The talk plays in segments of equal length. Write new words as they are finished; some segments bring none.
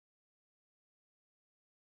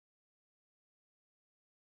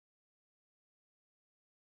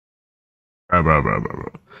Bro.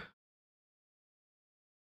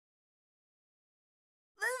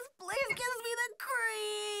 This place gives me the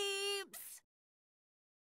creeps.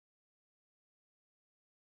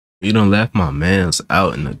 You done left my mans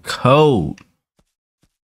out in the cold.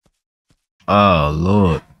 Oh,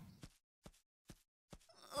 Lord.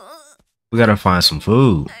 We gotta find some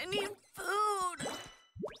food. I need food.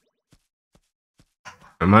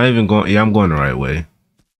 Am I even going? Yeah, I'm going the right way.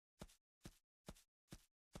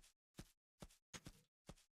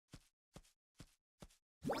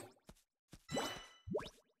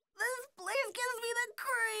 This place gives me the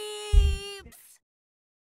creeps.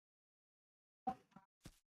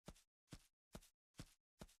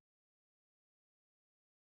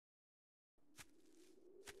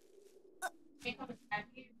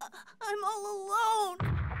 I'm all alone.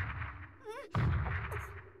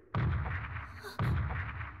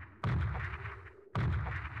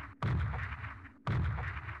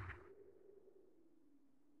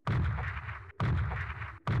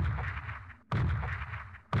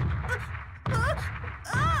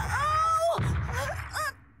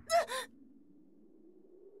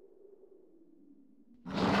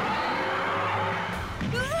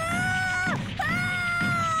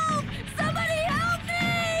 Somebody help me!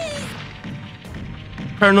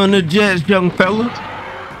 Turn on the jets, young fella.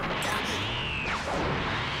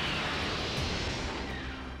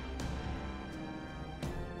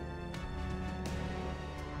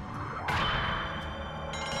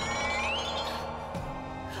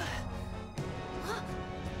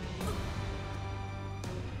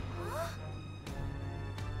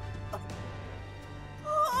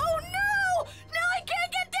 Oh no! Now I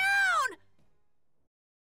can't get down!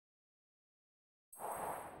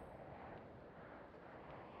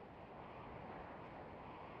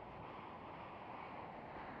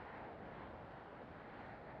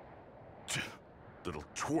 Little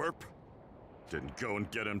twerp. Didn't go and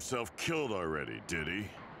get himself killed already, did he?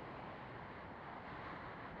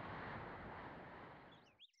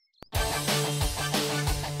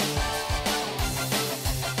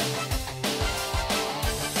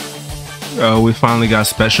 Oh, we finally got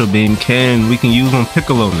Special Beam Ken. We can use on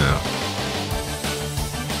Piccolo now.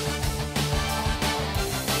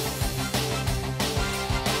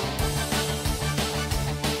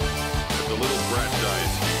 If the little brat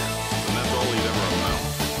dies here, then that's all he'd ever amount.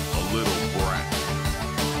 A little brat.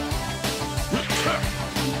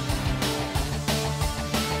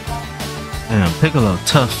 Damn, Piccolo,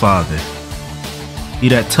 tough father. He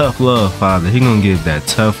that tough love father. He gonna give that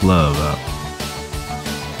tough love out.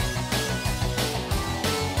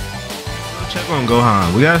 Check on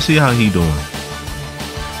Gohan. We gotta see how he doing.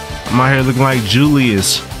 I'm out here looking like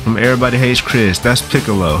Julius from Everybody Hates Chris. That's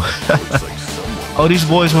Piccolo. Oh, these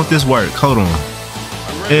boys want this work. Hold on.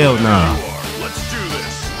 Hell no. Let's do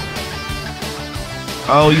this.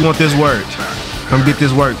 Oh, you want this work? Come get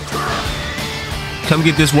this work. Come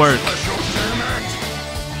get this work.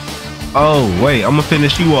 Oh, wait. I'm gonna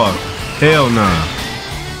finish you off. Hell nah.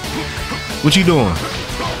 What you doing?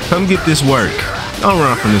 Come get this work. Don't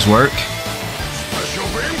run from this work. Special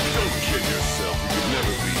beam? Don't kid yourself. You could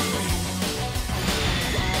never beat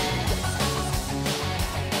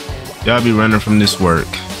me. Y'all be running from this work.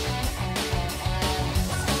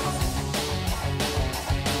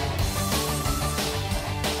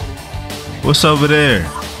 What's over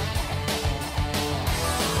there?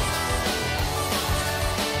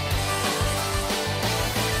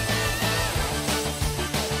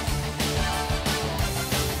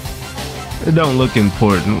 It don't look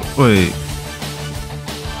important. Wait.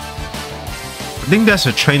 I think that's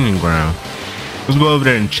a training ground. Let's go over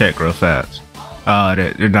there and check real fast.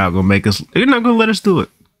 They're not gonna make us. They're not gonna let us do it.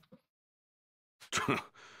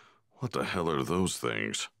 What the hell are those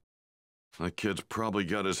things? That kid's probably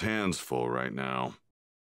got his hands full right now.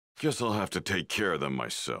 Guess I'll have to take care of them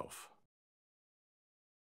myself.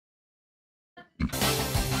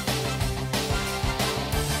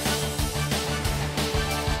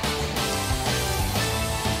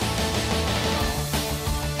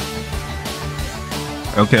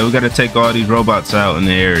 Okay, we gotta take all these robots out in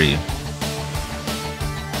the area.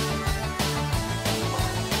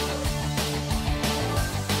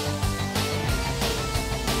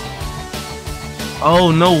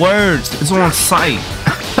 Oh, no words. It's on site.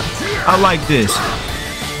 I like this.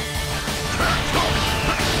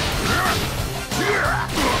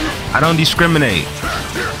 I don't discriminate.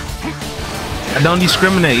 I don't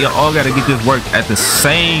discriminate. You all gotta get this work at the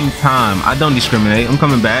same time. I don't discriminate. I'm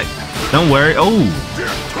coming back. Don't worry. Oh.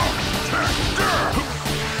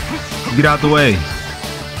 Get out the way.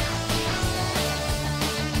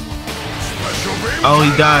 Oh,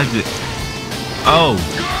 he dodged it. Oh.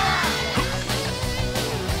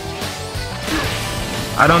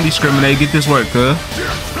 I don't discriminate. Get this work, cuz.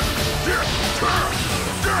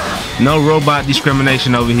 No robot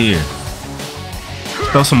discrimination over here.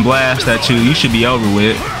 Throw some blast at you. You should be over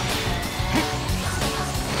with.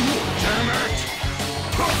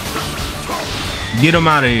 Get him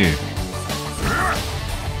out of here.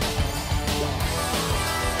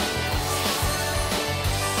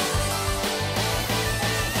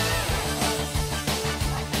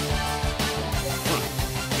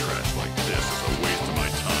 Trash like this is a waste of my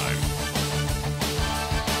time.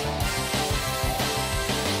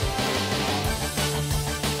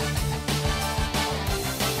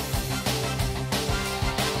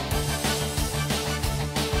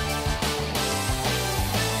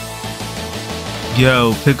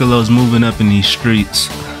 Yo, Piccolo's moving up in these streets.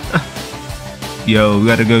 Yo, we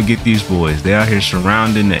gotta go get these boys. They out here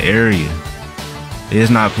surrounding the area.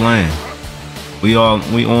 It's not playing. We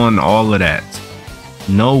on all of that.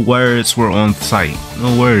 No words were on site.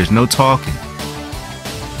 No words, no talking.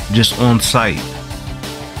 Just on site.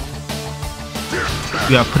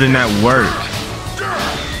 We gotta put in that work.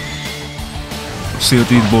 See what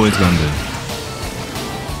these boys gonna do.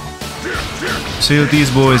 See what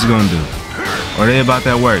these boys gonna do. Are they about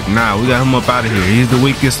that work? Nah, we got him up out of here. He's the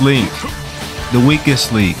weakest link. The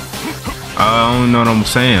weakest link. I don't know what I'm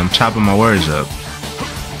saying. I'm chopping my words up.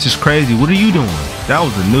 It's just crazy. What are you doing? That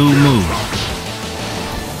was a new move.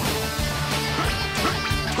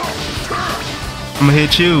 I'm gonna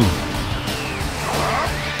hit you.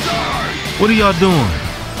 What are y'all doing?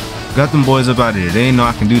 Got them boys up out of here. They ain't know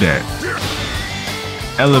I can do that.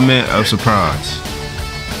 Element of surprise.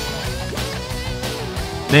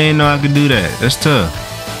 They ain't know I could do that. That's tough.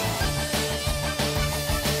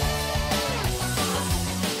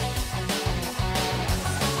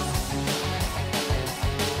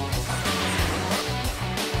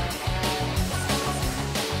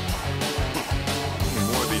 How many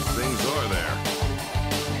more of these things are there?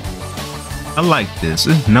 I like this.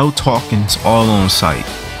 There's no talking. It's all on site.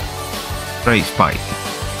 Straight fight.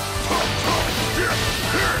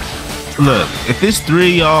 Look, if it's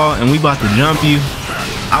 3 y'all and we about to jump you,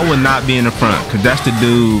 I would not be in the front, because that's the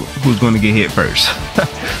dude who's going to get hit first.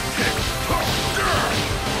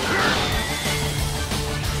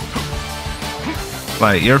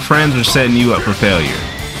 Like, your friends are setting you up for failure.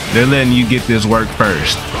 They're letting you get this work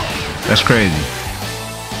first. That's crazy.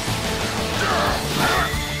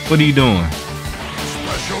 What are you doing?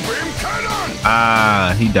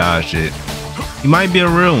 Ah, he dodged it. He might be a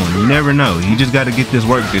real one. You never know. You just got to get this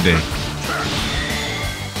work today.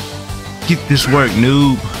 Get this work,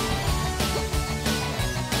 noob.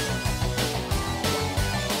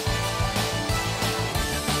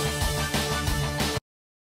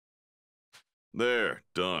 There,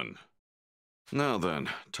 done. Now then,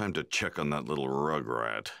 time to check on that little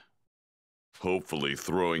rugrat. Hopefully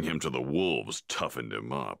throwing him to the wolves toughened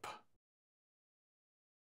him up.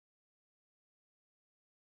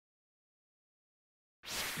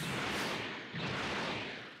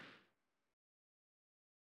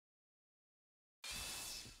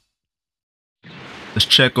 Let's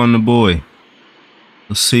check on the boy.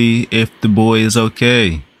 Let's see if the boy is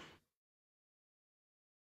okay.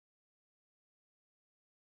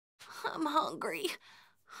 I'm hungry.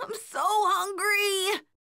 I'm so hungry.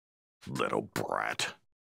 Little brat.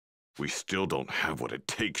 We still don't have what it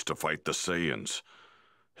takes to fight the Saiyans.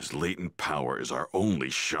 His latent power is our only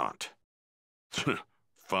shot.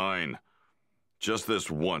 Fine. Just this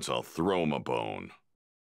once I'll throw him a bone.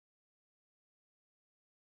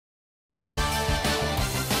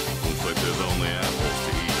 Looks like there's only apples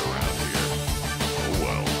to eat around here. Oh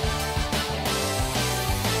well.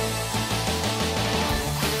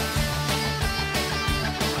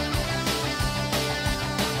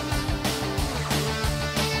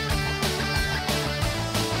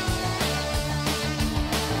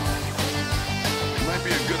 Might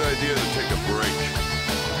be a good idea to take a break.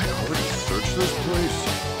 I already searched this place.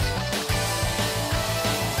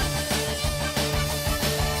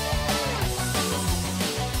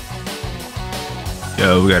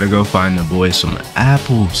 Yo, we gotta go find the boy some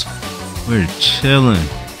apples. We're chilling.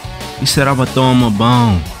 He said I'm gonna throw him a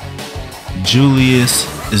bone. Julius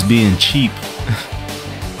is being cheap.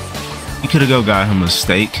 You could have go got him a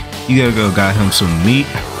steak. You gotta go got him some meat.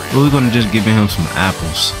 But we're gonna just give him some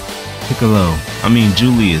apples.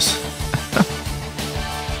 Julius.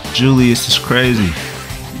 Julius is crazy.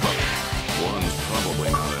 One's probably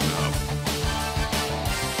not enough.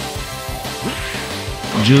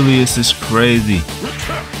 Julius is crazy.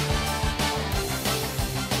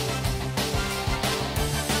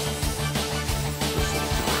 This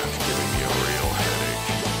little brat's giving me a real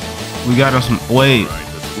headache. We got him some. Wait. Alright,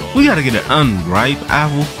 this is all We gotta get an unripe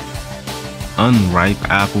apple. Unripe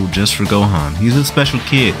apple just for Gohan. He's a special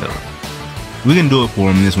kid though. We can do it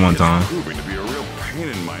for him this one time. Proving to be a real pain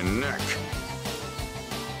in my neck.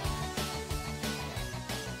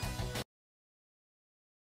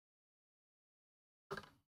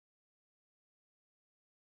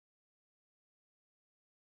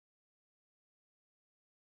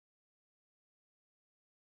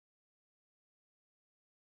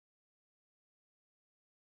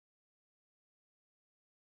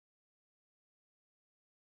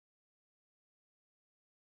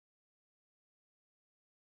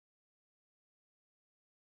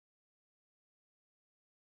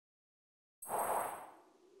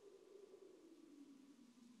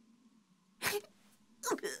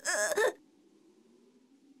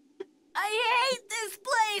 I hate this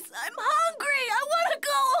place. I'm hungry. I want to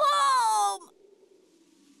go home.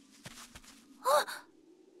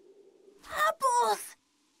 Apples.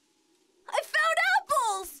 I found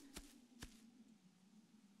apples.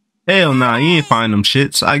 Hell nah, you ain't find them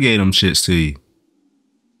shits. I gave them shits to you.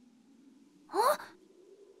 Huh?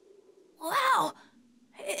 Wow.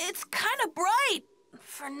 It's kind of bright.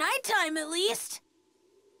 For nighttime, at least.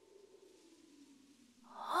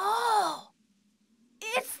 Oh.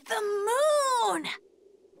 It's the moon!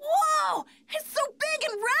 Whoa! It's so big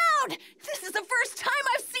and round! This is the first time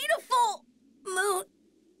I've seen a full moon.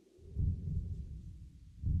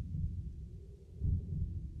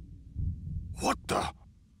 What the?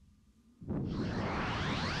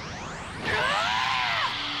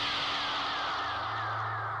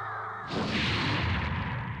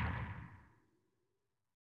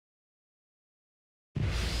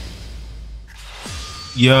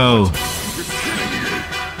 Yo.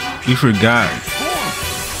 We forgot.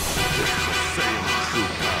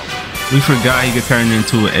 We forgot he could turn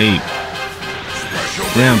into an ape.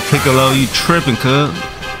 Damn, Piccolo, you tripping, cuz.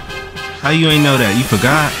 How you ain't know that? You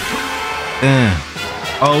forgot? Damn.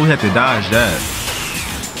 Oh, we had to dodge that.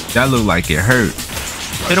 That looked like it hurt.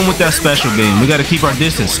 Hit him with that special beam. We gotta keep our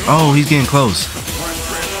distance. Oh, he's getting close.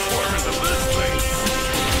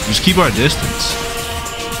 Just keep our distance.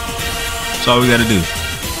 That's all we gotta do.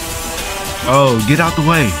 Oh, get out the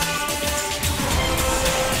way.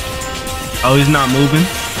 Oh, he's not moving.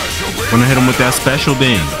 Gonna hit him with that special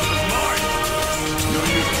beam.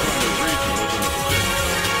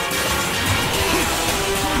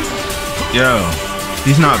 Yo,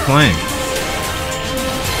 he's not playing.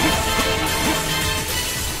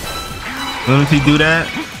 Let me do that.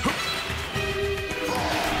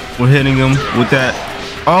 We're hitting him with that.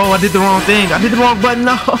 Oh, I did the wrong thing. I did the wrong button.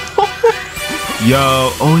 No. Yo,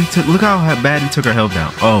 oh, he took. Look how bad he took our health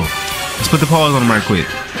down. Oh, let's put the paws on him right quick.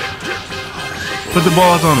 Put the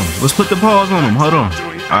balls on him. Let's put the paws on him. Hold on.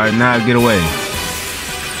 All right, now get away.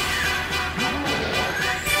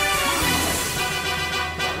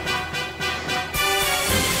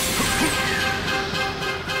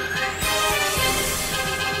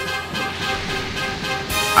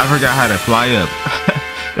 I forgot how to fly up.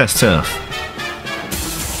 That's tough.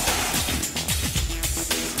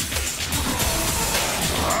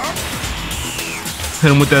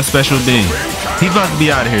 Hit him with that special beam. He's about to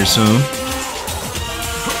be out of here soon.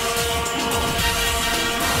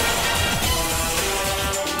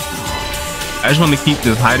 I just want to keep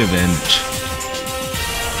this height advantage.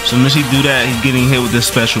 As soon as he do that, he's getting hit with this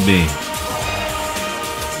special beam.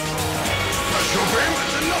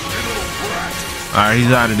 Alright,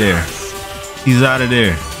 he's out of there. He's out of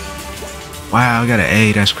there. Wow, I got an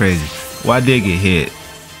A. That's crazy. Well, I did get hit.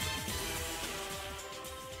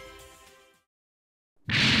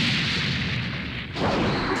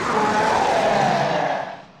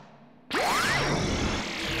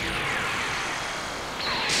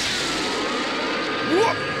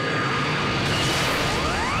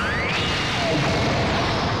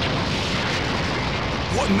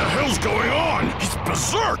 What in the hell's going on? He's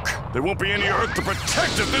berserk! There won't be any Earth to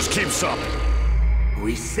protect if this keeps up!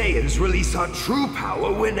 We Saiyans release our true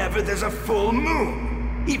power whenever there's a full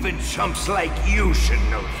moon. Even chumps like you should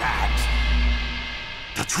know that.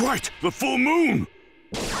 That's right! The full moon!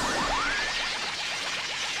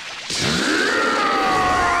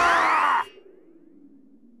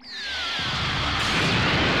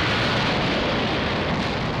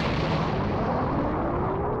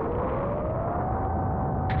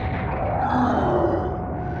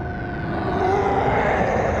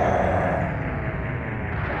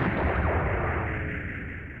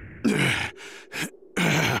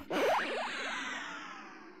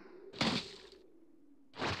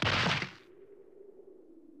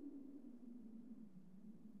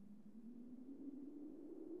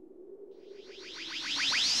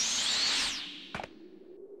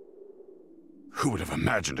 Who would have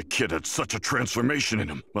imagined a kid had such a transformation in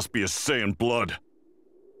him? Must be his Saiyan blood.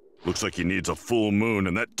 Looks like he needs a full moon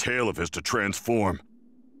and that tail of his to transform.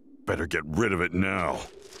 Better get rid of it now.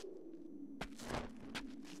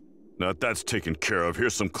 Now that that's taken care of,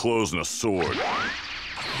 here's some clothes and a sword.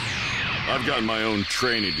 I've got my own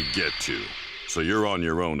training to get to, so you're on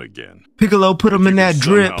your own again. Piccolo put him in that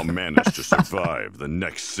drip. If you somehow manage to survive the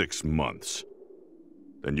next 6 months,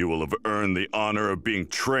 then you will have earned the honor of being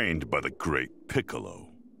trained by the great Piccolo.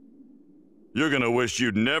 You're gonna wish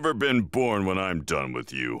you'd never been born when I'm done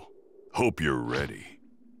with you. Hope you're ready.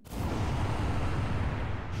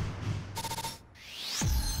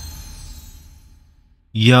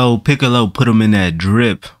 Yo, Piccolo put him in that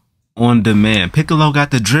drip on demand. Piccolo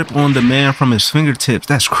got the drip on demand from his fingertips.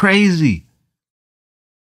 That's crazy.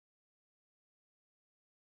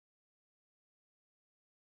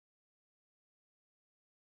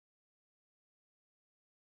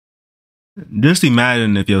 Just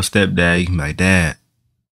imagine if your stepdad, you can be like, Dad,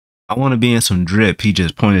 I want to be in some drip. He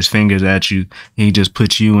just point his fingers at you. And he just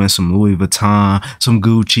put you in some Louis Vuitton, some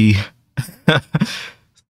Gucci.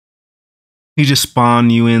 He just spawn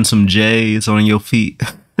you in some J's on your feet.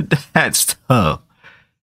 That's tough.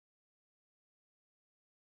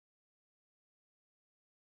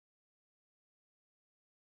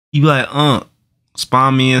 You be like,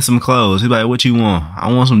 spawn me in some clothes. He be like, what you want?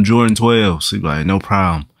 I want some Jordan 12s. He be like, no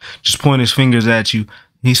problem. Just point his fingers at you.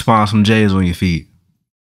 He spawn some J's on your feet.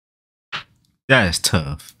 That is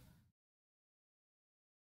tough.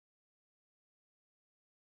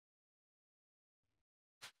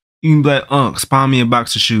 You can be like, spawn me a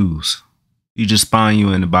box of shoes. You just spawn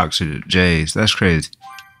you in the box of J's. That's crazy.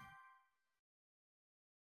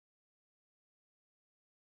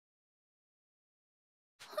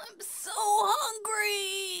 I'm so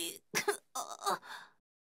hungry.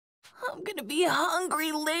 I'm gonna be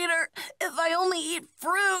hungry later if I only eat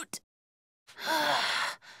fruit.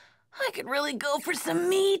 I could really go for some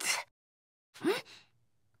meat.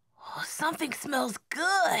 Oh, something smells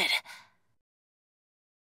good.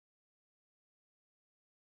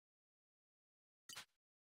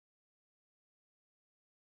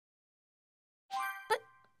 But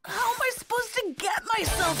how am I supposed to get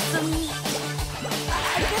myself some meat?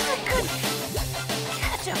 I guess I could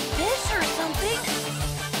catch a fish or something.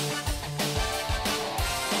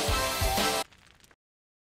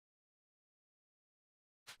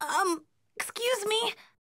 Excuse me?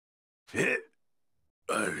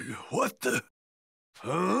 What the?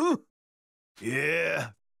 Huh? Yeah.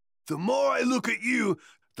 The more I look at you,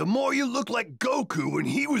 the more you look like Goku when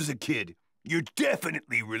he was a kid. You're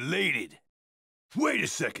definitely related. Wait a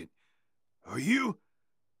second. Are you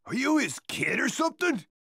his kid or something?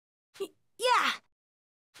 Yeah.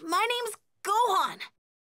 My name's Gohan.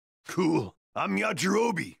 Cool. I'm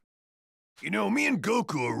Yajirobe. You know, me and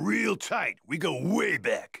Goku are real tight. We go way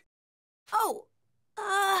back. Oh,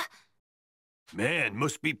 Man,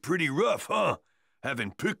 must be pretty rough, huh?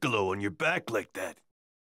 Having Piccolo on your back like that.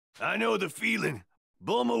 I know the feeling.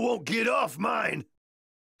 Bulma won't get off mine.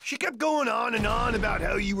 She kept going on and on about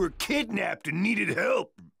how you were kidnapped and needed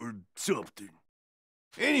help, or something.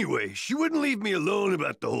 Anyway, she wouldn't leave me alone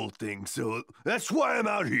about the whole thing, so that's why I'm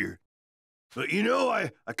out here. But you know,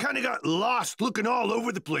 I kind of got lost looking all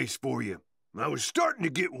over the place for you. I was starting to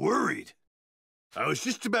get worried. I was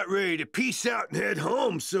just about ready to peace out and head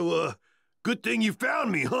home, so, good thing you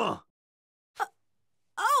found me, huh?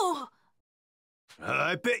 oh.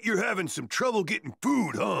 I bet you're having some trouble getting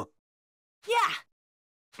food, huh? Yeah.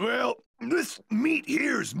 Well, this meat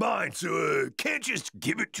here's mine, so, can't just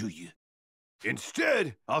give it to you.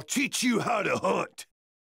 Instead, I'll teach you how to hunt.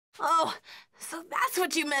 Oh, so that's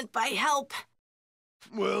what you meant by help.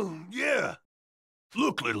 Well, yeah.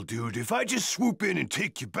 Look, little dude, if I just swoop in and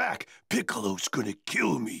take you back, Piccolo's gonna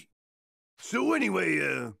kill me. So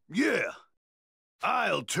anyway, yeah.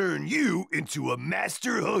 I'll turn you into a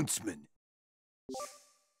master huntsman.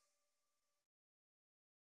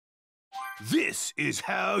 This is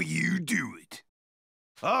how you do it.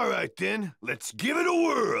 All right, then, let's give it a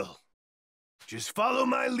whirl. Just follow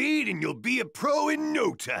my lead and you'll be a pro in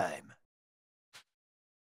no time.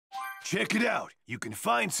 Check it out. You can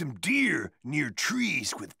find some deer near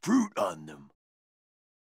trees with fruit on them.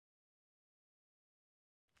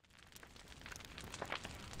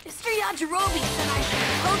 Mr. Yajirobe said I should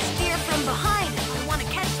approach deer from behind if I want to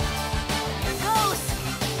catch them. Here goes.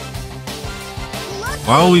 Look.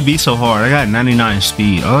 Why would we be so hard? I got 99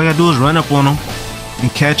 speed. All I gotta do is run up on them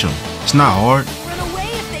and catch them. It's not hard. Run away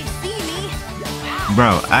if they see me.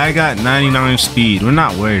 Bro, I got 99 speed. We're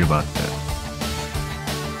not worried about that.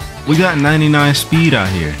 We got 99 speed out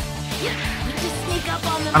here. We just sneak up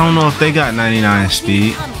on them I don't know if they got 99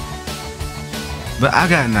 speed, but I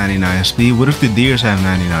got 99 speed. What if the deers have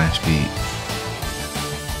 99 speed?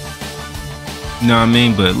 You know what I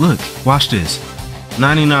mean? But look, watch this.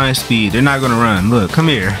 99 speed. They're not gonna run. Look, come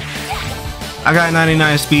here. I got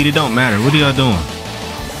 99 speed. It don't matter. What are y'all doing?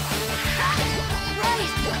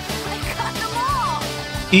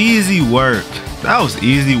 Easy work. That was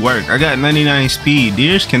easy work. I got 99 speed.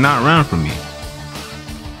 Deers cannot run from me.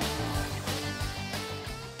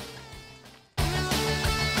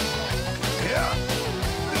 Yeah,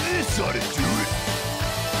 this ought to do it.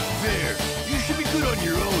 There, you should be good on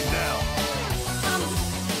your own now.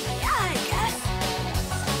 Yeah, I guess.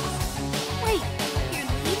 Wait, you're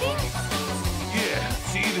leaving? Yeah,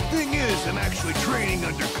 see, the thing is, I'm actually training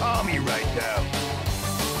under Kami right now.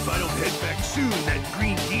 If I don't head back soon, that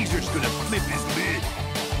green geezer's gonna flip his lid.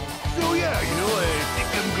 So yeah, you know, I think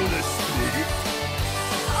I'm gonna split it.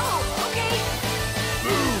 Oh, okay.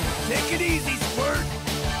 Boom! Take it easy, Squirt!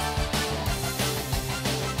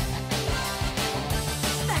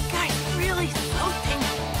 That guy's really something.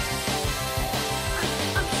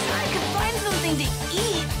 I'm sure I could find something to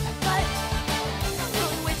eat, but I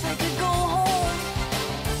really wish I could go home.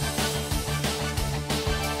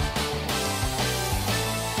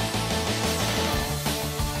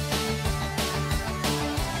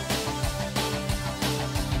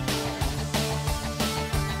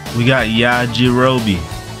 We got Yajirobe.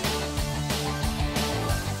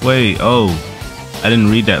 Wait, oh, I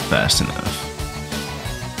didn't read that fast enough.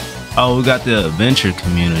 Oh, we got the adventure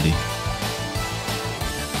community.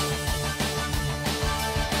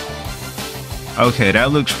 Okay,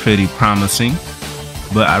 that looks pretty promising,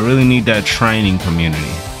 but I really need that training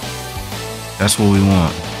community. That's what we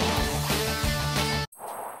want.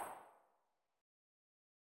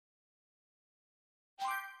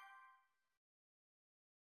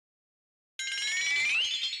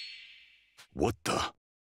 What the?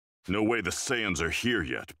 No way the Saiyans are here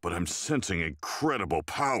yet, but I'm sensing incredible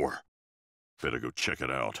power. Better go check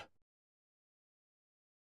it out.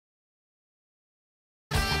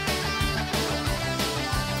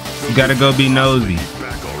 You gotta go be nosy.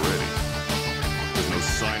 Back already. There's no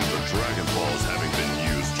sign of the Dragon Balls having been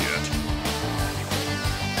used yet.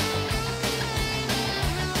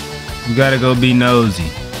 You gotta go be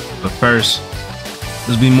nosy. But first,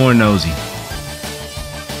 let's be more nosy.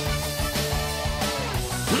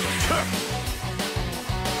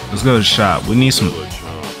 Let's go to the shop. We need some. Village,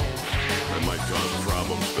 huh? That might cause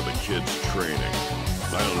problems for the kids' training.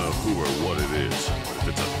 I don't know who or what it is, but if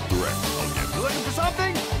it's a threat, I'll get. You looking for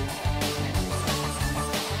something?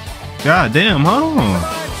 God damn, hold on.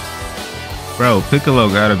 Bro, Piccolo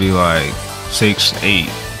gotta be like 6'8".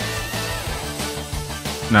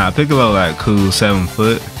 Nah, Piccolo like cool 7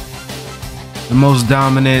 foot. The most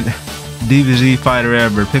dominant DBZ fighter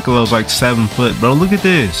ever. Piccolo's like 7 foot. Bro, look at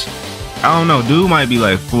this. I don't know, dude might be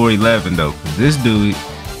like 4'11" though. Cause this dude,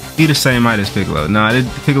 he the same height as Piccolo. Nah, this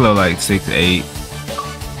Piccolo like 6'8".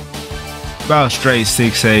 About straight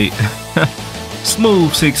 6'8".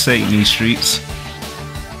 Smooth 6'8" in these streets.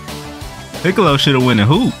 Piccolo should have went and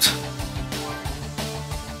hooped.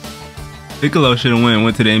 Piccolo should have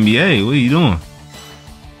went to the NBA. What are you doing?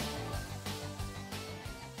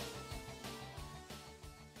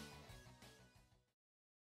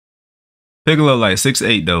 Piccolo like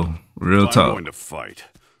 6'8" though. Real If I'm talk. going to fight.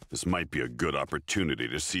 This might be a good opportunity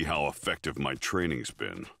to see how effective my training's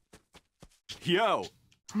been. Yo!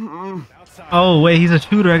 Oh wait, he's a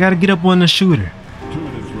shooter. I gotta get up on the shooter.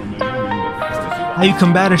 How you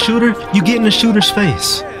combat a shooter? You get in the shooter's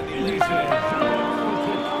face.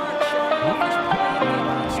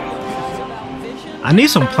 I need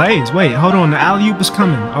some plays. Wait, hold on. The alley-oop is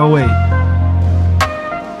coming. Oh wait.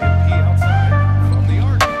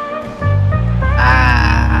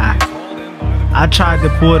 I tried to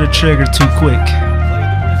pull the trigger too quick.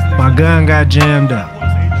 My gun got jammed up.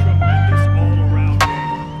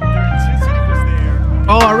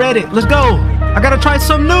 Oh, I read it. Let's go. I gotta try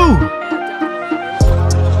something new.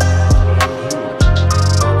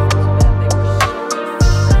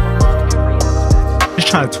 Just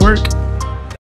try to twerk.